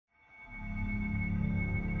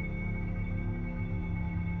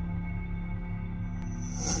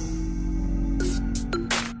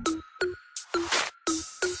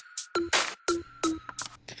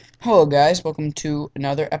Hello guys, welcome to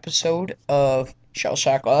another episode of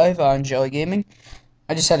ShellShock Live on Jelly Gaming.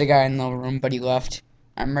 I just had a guy in the room, but he left.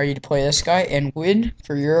 I'm ready to play this guy and win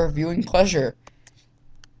for your viewing pleasure.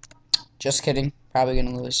 Just kidding, probably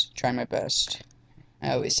gonna lose. Try my best.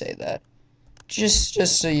 I always say that. Just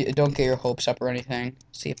so you don't get your hopes up or anything.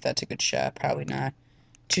 See if that's a good shot. Probably not.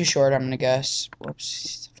 Too short, I'm gonna guess.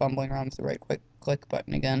 Whoops, fumbling around with the right quick click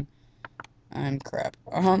button again. I'm crap.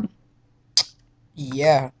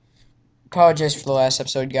 Yeah. Apologize for the last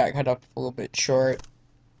episode, got cut off a little bit short.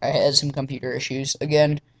 I had some computer issues.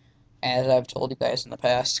 Again, as I've told you guys in the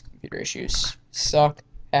past, computer issues suck.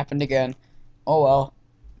 Happened again. Oh well.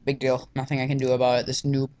 Big deal. Nothing I can do about it. This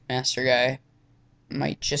noob master guy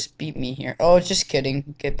might just beat me here. Oh, just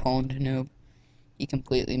kidding. Get pwned, noob. He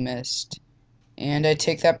completely missed. And I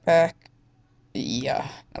take that back. Yeah,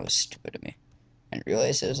 that was stupid of me. I didn't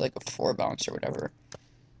realize it was like a 4 bounce or whatever.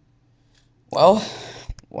 Well,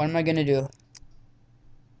 what am I gonna do?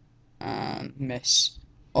 Miss.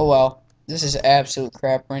 Oh well. This is absolute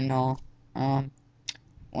crap right now.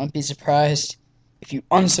 Won't be surprised if you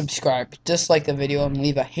unsubscribe, dislike the video, and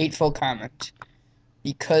leave a hateful comment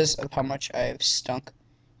because of how much I've stunk.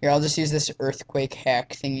 Here, I'll just use this earthquake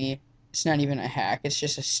hack thingy. It's not even a hack, it's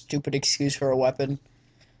just a stupid excuse for a weapon.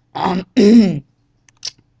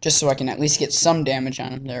 Just so I can at least get some damage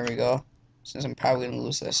on him. There we go. Since I'm probably going to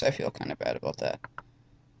lose this, I feel kind of bad about that.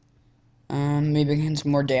 Maybe getting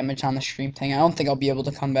some more damage on the stream thing. I don't think I'll be able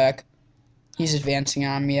to come back. He's advancing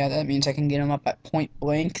on me. Yeah, that means I can get him up at point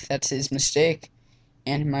blank. That's his mistake.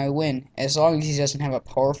 And my win. As long as he doesn't have a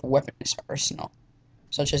powerful weapon in his arsenal.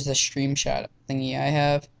 Such as the stream shot thingy I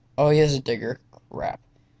have. Oh, he has a digger. Crap.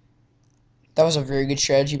 That was a very good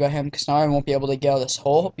strategy by him. Because now I won't be able to get out of this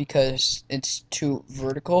hole. Because it's too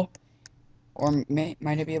vertical. Or might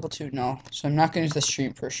I be able to? No. So I'm not going to use the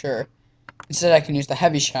stream for sure. Instead I can use the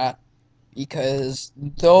heavy shot. Because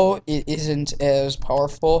though it isn't as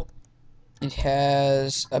powerful, it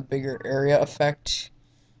has a bigger area effect,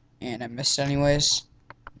 and I missed anyways.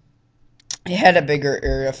 It had a bigger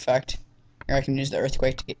area effect. Here I can use the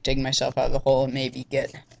earthquake to dig myself out of the hole and maybe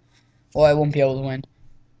get... Well, I won't be able to win.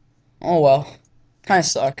 Oh well. Kinda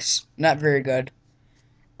sucks. Not very good.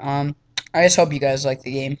 I just hope you guys like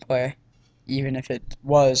the gameplay, even if it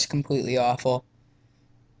was completely awful.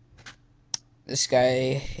 This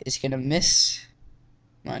guy is gonna miss.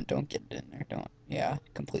 Come on, don't get it in there. Don't. Yeah,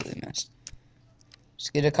 completely missed.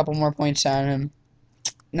 Just get a couple more points on him.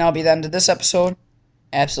 And that'll be the end of this episode.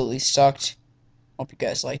 Absolutely sucked. Hope you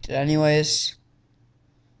guys liked it anyways.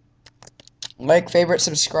 Like, favorite,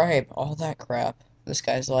 subscribe. All that crap. This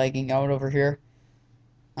guy's lagging out over here.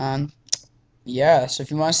 Yeah, so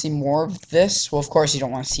if you want to see more of this, well, of course you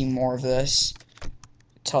don't want to see more of this.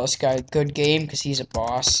 Tell this guy good game, because he's a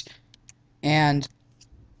boss. And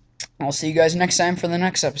I'll see you guys next time for the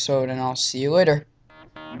next episode, and I'll see you later.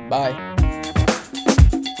 Bye.